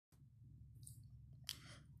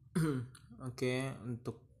Oke,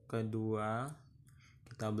 untuk kedua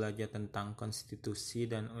kita belajar tentang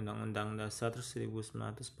konstitusi dan undang-undang dasar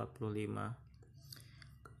 1945.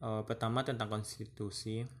 Pertama tentang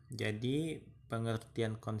konstitusi. Jadi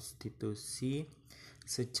pengertian konstitusi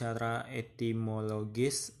secara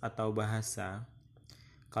etimologis atau bahasa.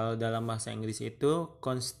 Kalau dalam bahasa Inggris itu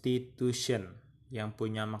constitution yang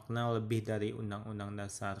punya makna lebih dari undang-undang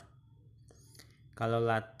dasar. Kalau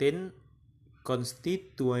Latin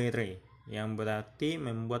constituere yang berarti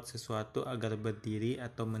membuat sesuatu agar berdiri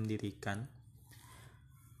atau mendirikan.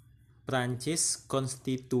 Prancis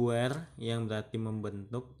constituer yang berarti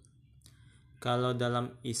membentuk. Kalau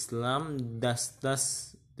dalam Islam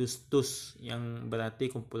dustus yang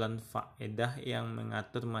berarti kumpulan faedah yang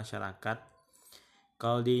mengatur masyarakat.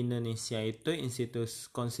 Kalau di Indonesia itu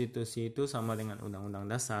konstitusi itu sama dengan undang-undang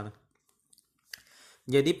dasar.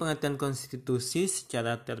 Jadi pengertian konstitusi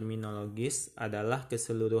secara terminologis adalah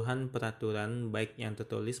keseluruhan peraturan baik yang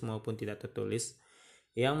tertulis maupun tidak tertulis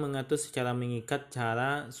yang mengatur secara mengikat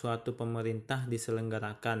cara suatu pemerintah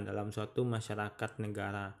diselenggarakan dalam suatu masyarakat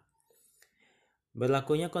negara.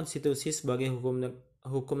 Berlakunya konstitusi sebagai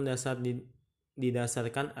hukum dasar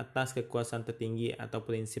didasarkan atas kekuasaan tertinggi atau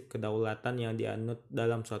prinsip kedaulatan yang dianut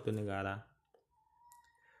dalam suatu negara.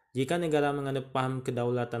 Jika negara menganut paham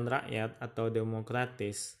kedaulatan rakyat atau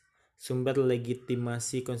demokratis, sumber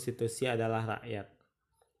legitimasi konstitusi adalah rakyat.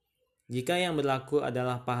 Jika yang berlaku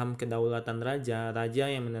adalah paham kedaulatan raja,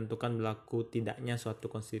 raja yang menentukan berlaku tidaknya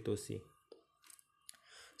suatu konstitusi.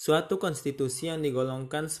 Suatu konstitusi yang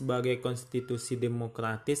digolongkan sebagai konstitusi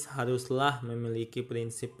demokratis haruslah memiliki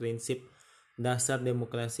prinsip-prinsip dasar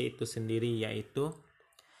demokrasi itu sendiri, yaitu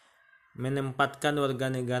menempatkan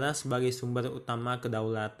warga negara sebagai sumber utama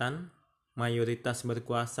kedaulatan, mayoritas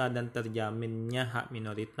berkuasa dan terjaminnya hak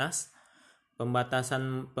minoritas,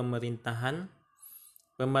 pembatasan pemerintahan,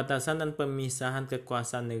 pembatasan dan pemisahan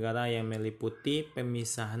kekuasaan negara yang meliputi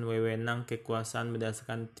pemisahan wewenang kekuasaan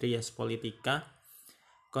berdasarkan trias politika,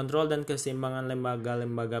 kontrol dan keseimbangan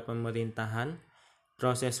lembaga-lembaga pemerintahan,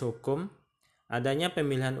 proses hukum, adanya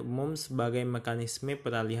pemilihan umum sebagai mekanisme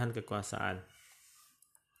peralihan kekuasaan.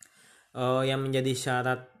 Yang menjadi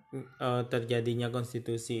syarat terjadinya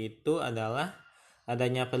konstitusi itu adalah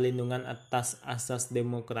adanya perlindungan atas asas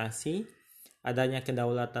demokrasi, adanya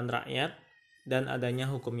kedaulatan rakyat, dan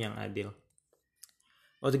adanya hukum yang adil.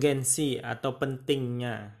 Urgensi atau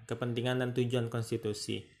pentingnya, kepentingan dan tujuan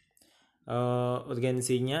konstitusi.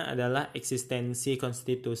 Urgensinya adalah eksistensi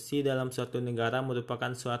konstitusi dalam suatu negara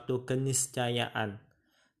merupakan suatu keniscayaan,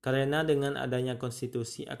 karena dengan adanya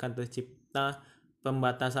konstitusi akan tercipta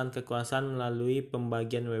pembatasan kekuasaan melalui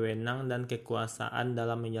pembagian wewenang dan kekuasaan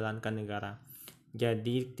dalam menjalankan negara.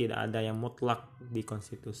 Jadi tidak ada yang mutlak di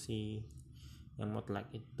konstitusi. Yang mutlak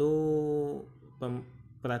itu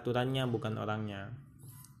peraturannya, bukan orangnya.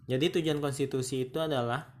 Jadi tujuan konstitusi itu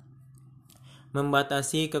adalah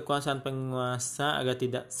membatasi kekuasaan penguasa agar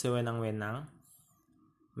tidak sewenang-wenang,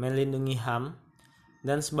 melindungi HAM,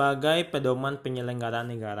 dan sebagai pedoman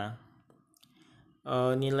penyelenggaraan negara.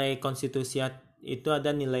 Nilai konstitusi itu ada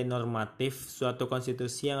nilai normatif, suatu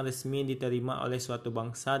konstitusi yang resmi diterima oleh suatu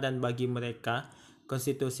bangsa, dan bagi mereka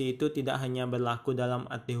konstitusi itu tidak hanya berlaku dalam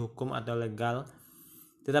arti hukum atau legal,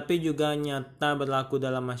 tetapi juga nyata berlaku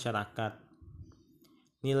dalam masyarakat.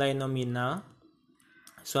 Nilai nominal,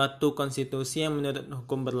 suatu konstitusi yang menurut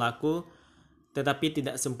hukum berlaku tetapi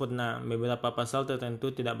tidak sempurna, beberapa pasal tertentu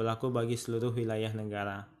tidak berlaku bagi seluruh wilayah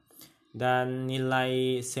negara. Dan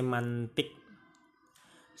nilai semantik,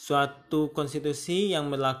 suatu konstitusi yang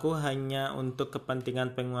berlaku hanya untuk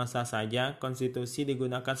kepentingan penguasa saja. Konstitusi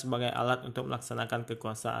digunakan sebagai alat untuk melaksanakan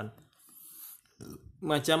kekuasaan.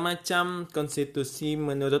 Macam-macam konstitusi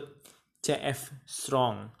menurut C.F.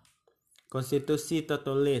 Strong. Konstitusi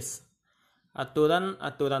tertulis,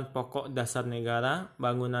 aturan-aturan pokok dasar negara,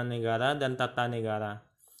 bangunan negara, dan tata negara.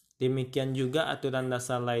 Demikian juga aturan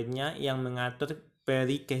dasar lainnya yang mengatur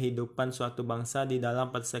peri kehidupan suatu bangsa di dalam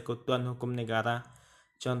persekutuan hukum negara.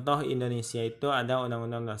 Contoh Indonesia itu ada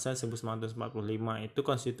Undang-Undang Dasar 1945, itu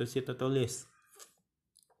konstitusi tertulis.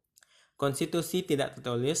 Konstitusi tidak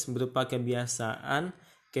tertulis berupa kebiasaan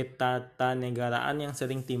ketatanegaraan yang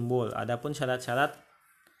sering timbul. Adapun syarat-syarat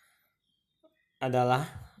adalah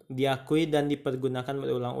diakui dan dipergunakan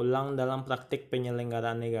berulang-ulang dalam praktik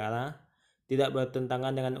penyelenggaraan negara, tidak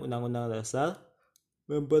bertentangan dengan Undang-Undang Dasar,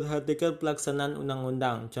 memperhatikan pelaksanaan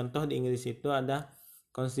undang-undang. Contoh di Inggris itu ada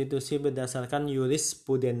konstitusi berdasarkan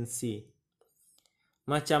jurisprudensi.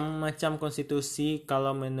 Macam-macam konstitusi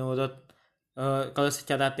kalau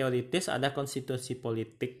secara teoritis ada konstitusi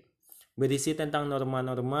politik, berisi tentang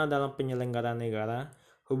norma-norma dalam penyelenggaraan negara,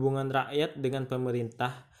 hubungan rakyat dengan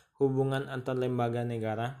pemerintah, hubungan antar lembaga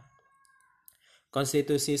negara.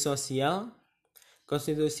 Konstitusi sosial,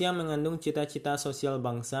 konstitusi yang mengandung cita-cita sosial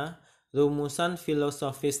bangsa, rumusan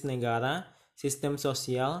filosofis negara, sistem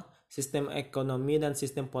sosial, sistem ekonomi, dan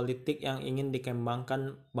sistem politik yang ingin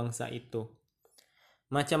dikembangkan bangsa itu.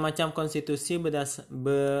 Macam-macam konstitusi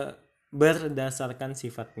berdasarkan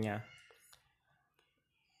sifatnya.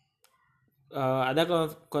 Ada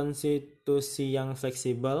konstitusi yang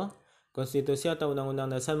fleksibel. Konstitusi atau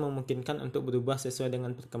undang-undang dasar memungkinkan untuk berubah sesuai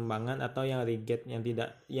dengan perkembangan, atau yang rigid,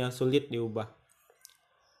 yang sulit diubah.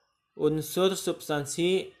 Unsur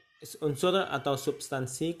atau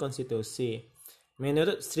substansi konstitusi.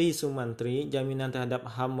 Menurut Sri Sumantri, jaminan terhadap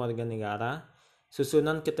HAM warga negara,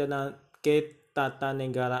 susunan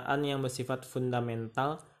ketatanegaraan yang bersifat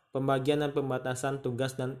fundamental, pembagian dan pembatasan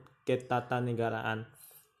tugas dan ketatanegaraan.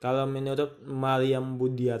 Kalau menurut Mariam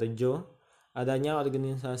Budiarjo, adanya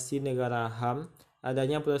organisasi negara HAM,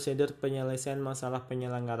 adanya prosedur penyelesaian masalah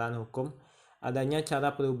penyelenggaraan hukum, adanya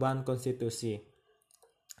cara perubahan konstitusi.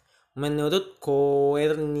 Menurut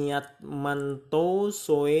Koerniatmanto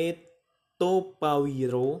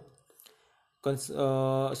Soetopawiro,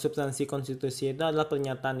 substansi konstitusi itu adalah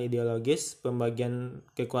pernyataan ideologis, pembagian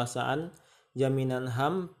kekuasaan, jaminan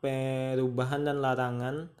HAM, perubahan dan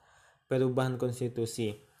larangan perubahan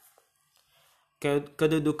konstitusi.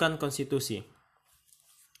 Kedudukan konstitusi.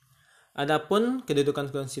 Adapun kedudukan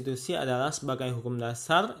konstitusi adalah sebagai hukum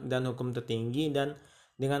dasar dan hukum tertinggi, dan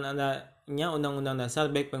dengan adanya undang-undang dasar,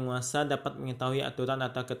 baik penguasa dapat mengetahui aturan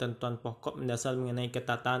atau ketentuan pokok mendasar mengenai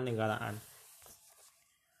ketatanegaraan.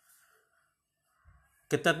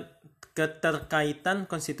 Keterkaitan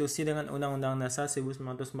konstitusi dengan Undang-Undang Dasar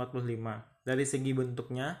 1945. Dari segi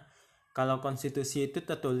bentuknya, kalau konstitusi itu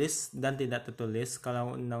tertulis dan tidak tertulis,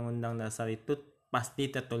 kalau Undang-Undang Dasar itu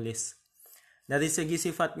pasti tertulis. Dari segi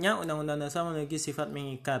sifatnya, Undang-Undang Dasar memiliki sifat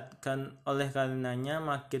mengikat, oleh karenanya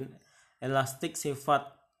makin elastik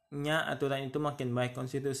sifatnya, aturan itu makin baik.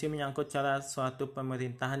 Konstitusi menyangkut cara suatu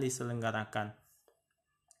pemerintahan diselenggarakan.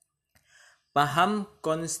 Paham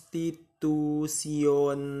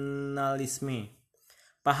konstitusionalisme.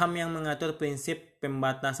 Paham yang mengatur prinsip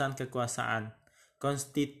pembatasan kekuasaan.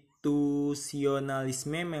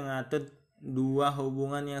 Konstitusionalisme mengatur dua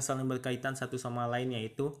hubungan yang saling berkaitan satu sama lain,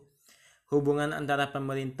 yaitu hubungan antara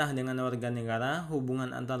pemerintah dengan warga negara, hubungan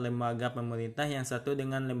antar lembaga pemerintah yang satu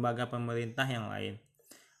dengan lembaga pemerintah yang lain.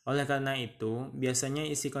 Oleh karena itu, biasanya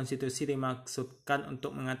isi konstitusi dimaksudkan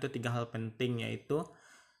untuk mengatur tiga hal penting, yaitu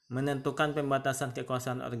menentukan pembatasan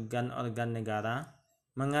kekuasaan organ-organ negara,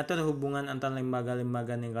 mengatur hubungan antar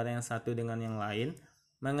lembaga-lembaga negara yang satu dengan yang lain,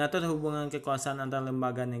 mengatur hubungan kekuasaan antar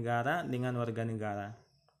lembaga negara dengan warga negara.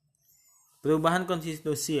 Perubahan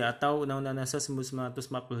konstitusi atau Undang-Undang Dasar 1945.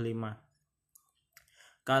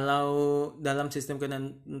 Kalau dalam sistem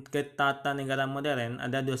ketatanegaraan modern,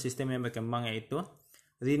 ada dua sistem yang berkembang, yaitu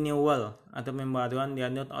renewal atau pembaruan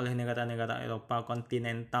dianut oleh negara-negara Eropa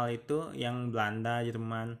kontinental, itu yang Belanda,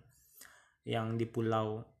 Jerman, yang di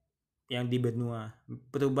pulau, yang di benua.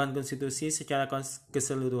 Perubahan konstitusi secara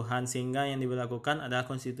keseluruhan, sehingga yang diberlakukan adalah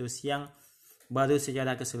konstitusi yang baru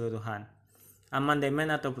secara keseluruhan.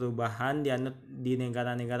 Amandemen atau perubahan dianut di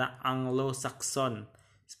negara-negara Anglo-Saxon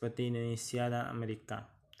seperti Indonesia dan Amerika.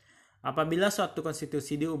 Apabila suatu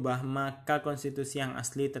konstitusi diubah, maka konstitusi yang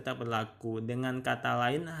asli tetap berlaku. Dengan kata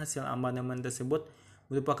lain, hasil amandemen tersebut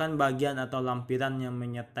merupakan bagian atau lampiran yang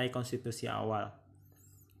menyertai konstitusi awal.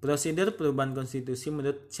 Prosedur perubahan konstitusi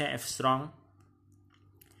menurut C.F. Strong.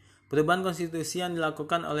 Perubahan konstitusi yang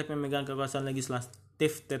dilakukan oleh pemegang kekuasaan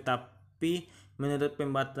legislatif, tetapi menurut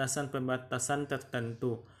pembatasan-pembatasan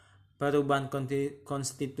tertentu. Perubahan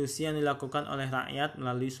konstitusi yang dilakukan oleh rakyat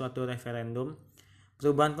melalui suatu referendum.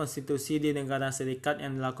 Perubahan konstitusi di negara serikat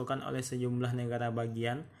yang dilakukan oleh sejumlah negara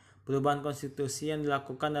bagian. Perubahan konstitusi yang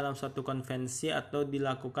dilakukan dalam suatu konvensi atau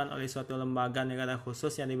dilakukan oleh suatu lembaga negara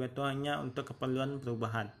khusus yang dibentuk hanya untuk keperluan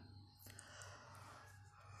perubahan.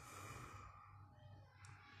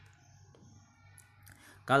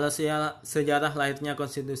 Kalau sejarah lahirnya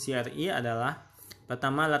konstitusi RI adalah,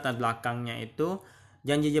 pertama, latar belakangnya itu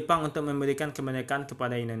janji Jepang untuk memberikan kemerdekaan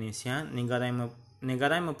kepada Indonesia. Negara yang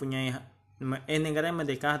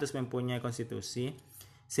merdeka harus mempunyai konstitusi,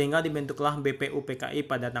 sehingga dibentuklah BPUPKI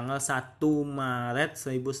pada tanggal 1 Maret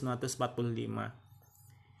 1945.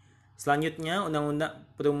 Selanjutnya,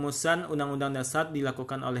 perumusan Undang-Undang Dasar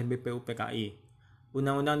dilakukan oleh BPUPKI.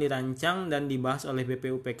 Undang-undang dirancang dan dibahas oleh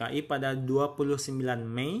BPUPKI pada 29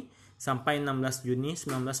 Mei sampai 16 Juni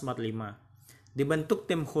 1945. Dibentuk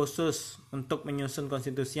tim khusus untuk menyusun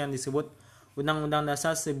konstitusi yang disebut Undang-Undang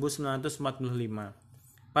Dasar 1945.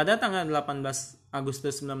 Pada tanggal 18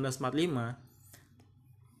 Agustus 1945,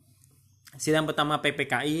 Sidang pertama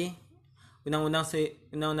PPKI,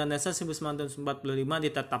 Undang-Undang Dasar 1945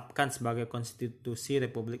 ditetapkan sebagai Konstitusi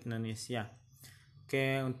Republik Indonesia.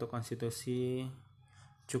 Oke, untuk konstitusi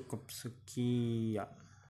cukup sekian.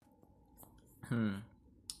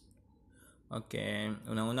 Oke,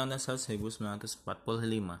 Undang-Undang Dasar 1945.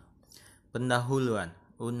 Pendahuluan.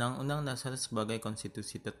 Undang-Undang Dasar sebagai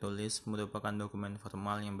konstitusi tertulis merupakan dokumen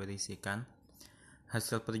formal yang berisikan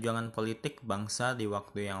hasil perjuangan politik bangsa di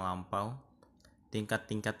waktu yang lampau,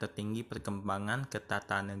 tingkat-tingkat tertinggi perkembangan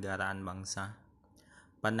ketatanegaraan bangsa,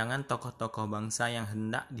 pandangan tokoh-tokoh bangsa yang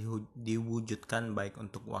hendak diwujudkan baik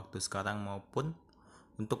untuk waktu sekarang maupun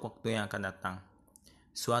untuk waktu yang akan datang.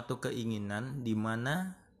 Suatu keinginan di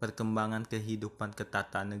mana perkembangan kehidupan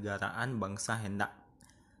ketatanegaraan bangsa hendak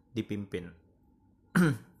dipimpin.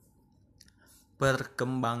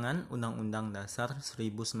 Perkembangan Undang-Undang Dasar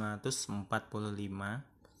 1945.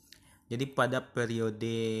 Jadi pada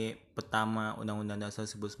periode pertama Undang-Undang Dasar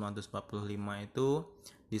 1945 itu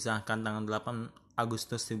disahkan tanggal 8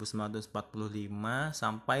 Agustus 1945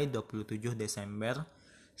 sampai 27 Desember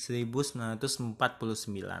 1949.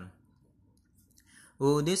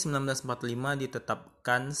 UUD 1945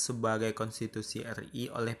 ditetapkan sebagai konstitusi RI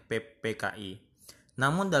oleh PPKI.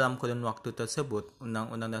 Namun dalam kurun waktu tersebut,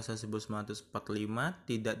 Undang-Undang Dasar 1945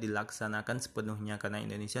 tidak dilaksanakan sepenuhnya karena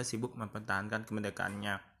Indonesia sibuk mempertahankan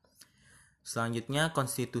kemerdekaannya. Selanjutnya,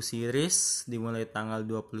 Konstitusi RIS dimulai tanggal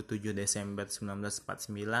 27 Desember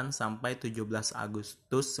 1949 sampai 17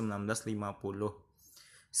 Agustus 1950.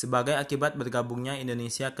 Sebagai akibat bergabungnya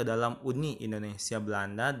Indonesia ke dalam Uni Indonesia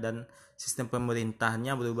Belanda dan sistem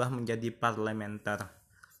pemerintahnya berubah menjadi parlementer.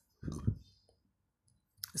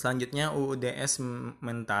 Selanjutnya, UUDS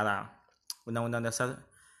sementara. Undang-Undang Dasar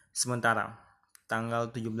sementara. Tanggal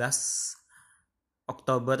 17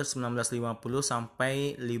 Oktober 1950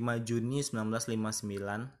 sampai 5 Juni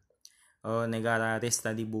 1959. Negara RIS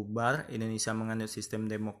tadi bubar, Indonesia menganut sistem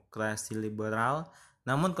demokrasi liberal,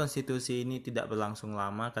 namun konstitusi ini tidak berlangsung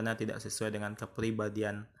lama karena tidak sesuai dengan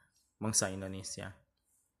kepribadian bangsa Indonesia.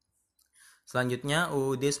 Selanjutnya,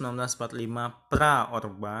 UUD 1945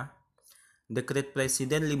 Pra-Orba. Dekret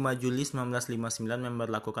Presiden 5 Juli 1959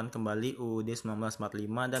 memberlakukan kembali UUD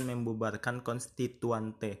 1945 dan membubarkan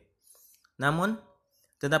konstituante. Namun,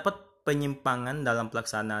 terdapat penyimpangan dalam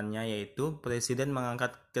pelaksanaannya, yaitu Presiden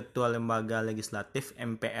mengangkat Ketua Lembaga Legislatif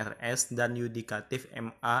MPRS dan Yudikatif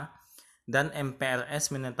MA, dan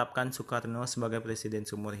MPRS menetapkan Soekarno sebagai Presiden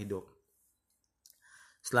seumur hidup.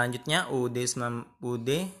 Selanjutnya UUD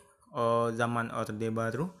zaman Orde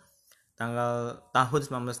Baru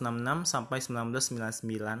tahun 1966 sampai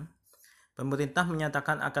 1999. Pemerintah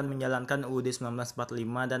menyatakan akan menjalankan UUD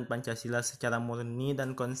 1945 dan Pancasila secara murni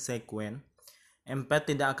dan konsekuen. MPR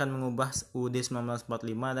tidak akan mengubah UUD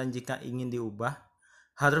 1945 dan jika ingin diubah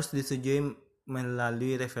harus disetujui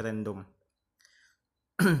melalui referendum.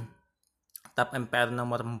 TAP MPR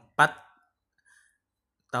nomor 4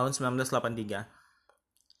 tahun 1983.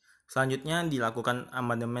 Selanjutnya dilakukan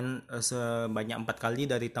amandemen sebanyak 4 kali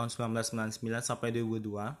dari tahun 1999 sampai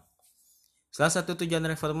 2002. Salah satu tujuan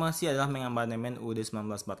reformasi adalah mengamandemen UUD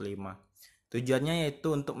 1945. Tujuannya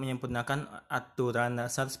yaitu untuk menyempurnakan aturan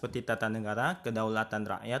dasar seperti tata negara, kedaulatan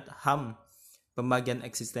rakyat, HAM, pembagian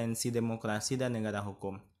eksistensi demokrasi, dan negara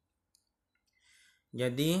hukum.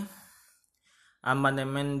 Jadi,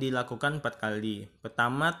 amandemen dilakukan 4 kali.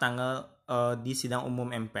 Pertama, di sidang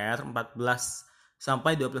umum MPR 14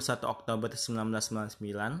 sampai 21 Oktober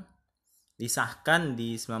 1999. Disahkan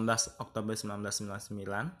di 19 Oktober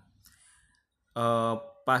 1999.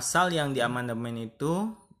 Pasal yang diamandemen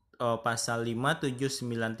itu pasal 5, 7,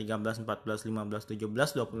 9, 13, 14, 15,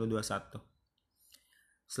 17, 20, 21.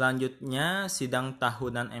 Selanjutnya sidang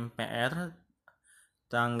tahunan MPR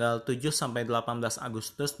tanggal 7 sampai 18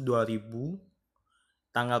 Agustus 2000.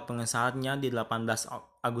 Tanggal pengesahannya di 18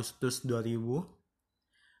 Agustus 2000.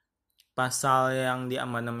 Pasal yang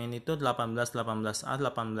diamandemen itu 18, 18A,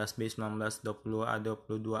 18B, 19, 20A,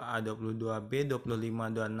 22A, 22B,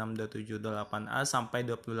 25, 26, 27, 28A sampai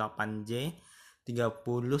 28J, 30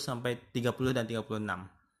 sampai 30 dan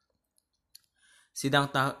 36.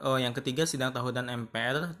 Yang ketiga sidang tahunan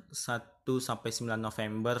MPR 1 sampai 9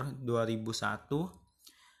 November 2001.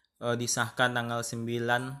 Disahkan tanggal 9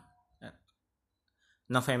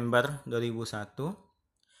 November 2001.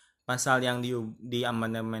 Pasal yang di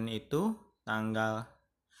amandemen itu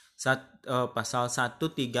pasal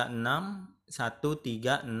 136,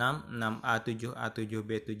 136, 6A, 7A,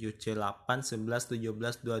 7B, 7C, 8, 11,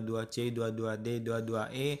 17, 22C, 22D,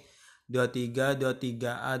 22E, 23,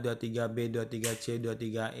 23A, 23B, 23C,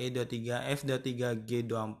 23E, 23F, 23G,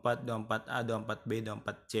 24, 24A, 24B,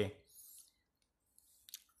 24C.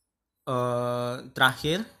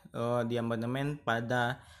 terakhir di amandemen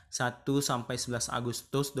pada 1 sampai 11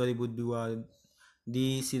 Agustus 2002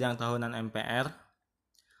 di sidang tahunan MPR,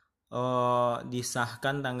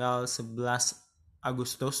 disahkan tanggal 11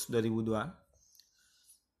 Agustus 2002.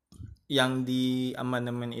 Yang di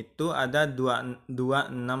amandemen itu ada 2, 6,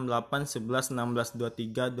 8, 11, 16,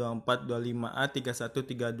 23, 24, 25A, 31,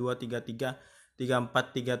 32, 33,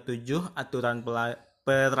 34, 37 aturan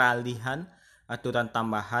peralihan, aturan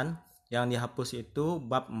tambahan. Yang dihapus itu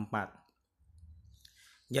bab 4.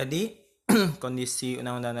 Jadi kondisi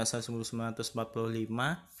Undang-Undang Dasar 1945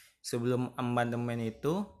 sebelum amandemen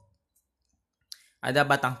itu ada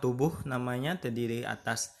batang tubuh namanya, terdiri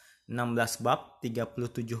atas 16 bab,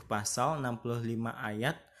 37 pasal, 65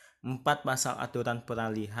 ayat, 4 pasal aturan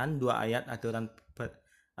peralihan, 2 ayat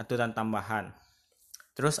aturan tambahan.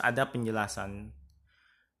 Terus ada penjelasan.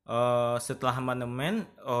 Setelah amandemen,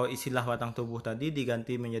 istilah batang tubuh tadi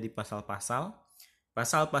diganti menjadi pasal-pasal.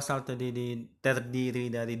 Pasal-pasal terdiri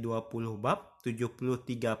dari 20 bab,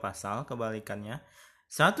 73 pasal, kebalikannya,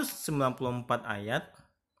 194 ayat,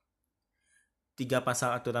 3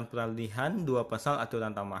 pasal aturan peralihan, 2 pasal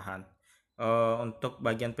aturan tambahan. Untuk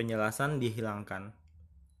bagian penjelasan dihilangkan.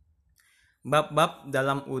 Bab-bab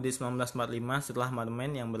dalam UUD 1945 setelah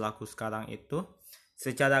amandemen yang berlaku sekarang itu,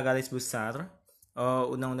 secara garis besar,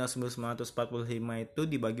 Undang-Undang 1945 itu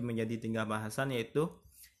dibagi menjadi 3 bahasan, yaitu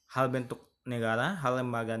hal bentuk negara, hal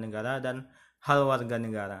lembaga negara, dan hal warga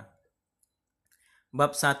negara.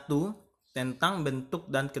 Bab 1 tentang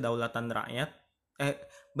bentuk dan kedaulatan rakyat,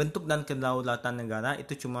 bentuk dan kedaulatan negara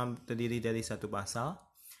itu cuma terdiri dari 1 pasal.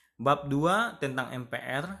 Bab 2 tentang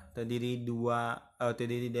MPR terdiri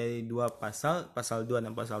dari 2 pasal 2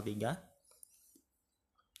 dan pasal 3.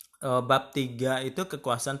 Bab 3 itu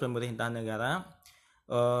kekuasaan pemerintahan negara,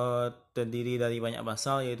 terdiri dari banyak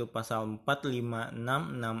pasal, yaitu pasal 4, 5,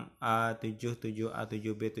 6, 6A, 7, 7A,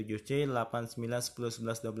 7B, 7C, 8, 9, 10,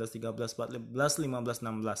 11, 12, 13, 14, 15,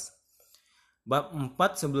 16. Bab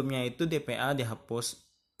 4 sebelumnya itu DPA dihapus.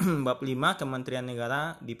 Bab 5 Kementerian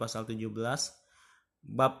Negara di pasal 17.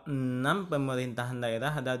 Bab 6 pemerintahan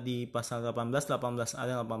daerah ada di pasal 18, 18A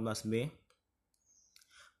dan 18B.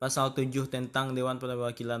 Pasal 7 tentang Dewan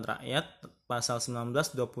Perwakilan Rakyat, pasal 19,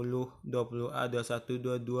 20, 20A, 21,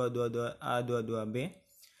 22, 22A, 22B.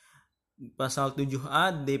 Pasal 7A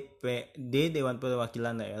DPD Dewan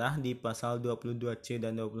Perwakilan Daerah di pasal 22C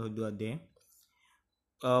dan 22D.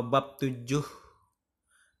 Bab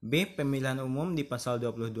 7B Pemilihan Umum di pasal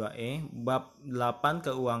 22E. Bab 8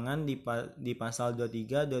 Keuangan di pasal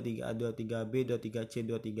 23, 23A, 23B, 23C,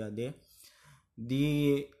 23D.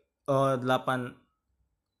 Di 8A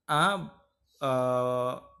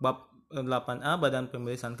bab 8A Badan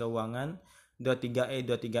Pemeriksaan Keuangan, 23E,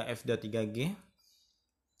 23F, 23G.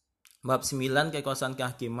 Bab 9 Kekuasaan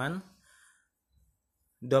Kehakiman,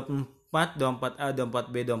 24, 24A,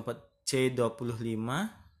 24B, 24C,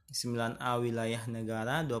 25. 9A Wilayah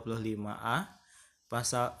Negara, 25A.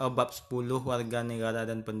 Pasal bab 10 Warga Negara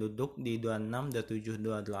dan Penduduk di 26, 27,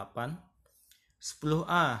 28.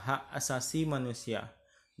 10A Hak Asasi Manusia,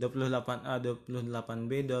 28A,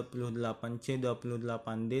 28B, 28C,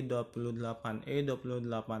 28D, 28E,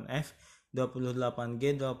 28F, 28G,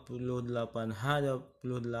 28H,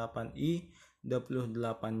 28I,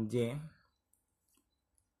 28J.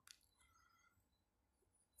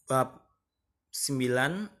 Bab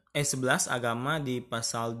 11 Agama di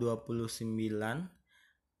pasal 29.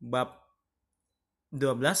 Bab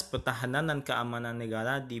 12 Pertahanan dan Keamanan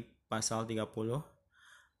Negara di pasal 30.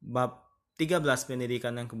 Bab 13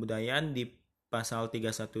 Pendidikan dan Kebudayaan di pasal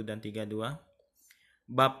 31 dan 32.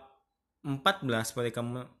 Bab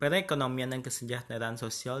 14 Perekonomian dan Kesejahteraan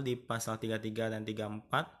Sosial di pasal 33 dan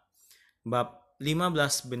 34. Bab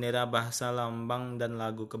 15 Bendera, Bahasa, Lambang, dan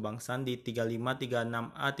Lagu Kebangsaan di 35,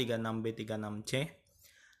 36A, 36B, 36C.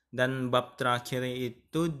 Dan bab terakhir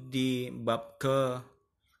itu di bab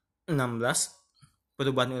ke-16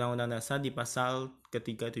 Perubahan Undang-Undang Dasar di pasal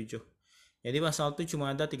ke-37. Jadi pasal itu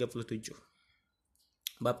cuma ada 37.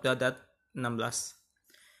 Bab ada 16.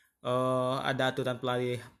 Ada aturan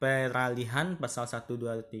peralihan pasal 1,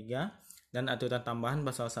 2, 3 dan aturan tambahan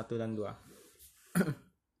pasal 1 dan 2.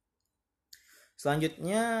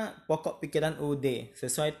 Selanjutnya pokok pikiran UUD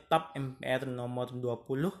sesuai TAP MPR nomor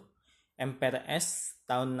 20 MPRS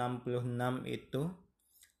tahun 66 itu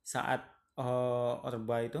saat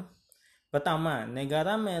Orba itu. Pertama,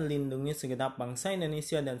 negara melindungi segenap bangsa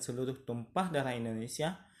Indonesia dan seluruh tumpah darah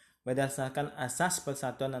Indonesia berdasarkan asas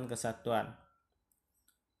persatuan dan kesatuan.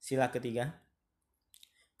 Sila ketiga.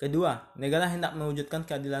 Kedua, negara hendak mewujudkan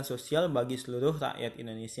keadilan sosial bagi seluruh rakyat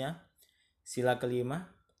Indonesia. Sila kelima.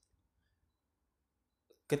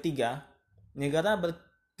 Ketiga, negara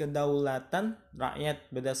berkedaulatan rakyat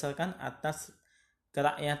berdasarkan atas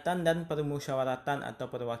kerakyatan dan permusyawaratan atau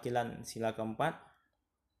perwakilan, sila keempat.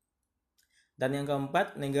 Dan yang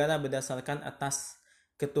keempat, negara berdasarkan atas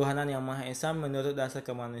ketuhanan yang Maha Esa menurut dasar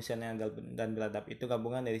kemanusiaan yang adil dan beradab. Itu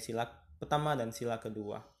gabungan dari sila pertama dan sila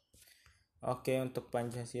kedua. Oke, untuk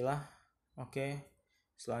Pancasila. Oke,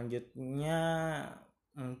 selanjutnya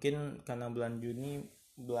mungkin karena bulan Juni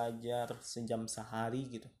belajar sejam sehari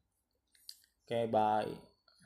gitu. Oke, bye.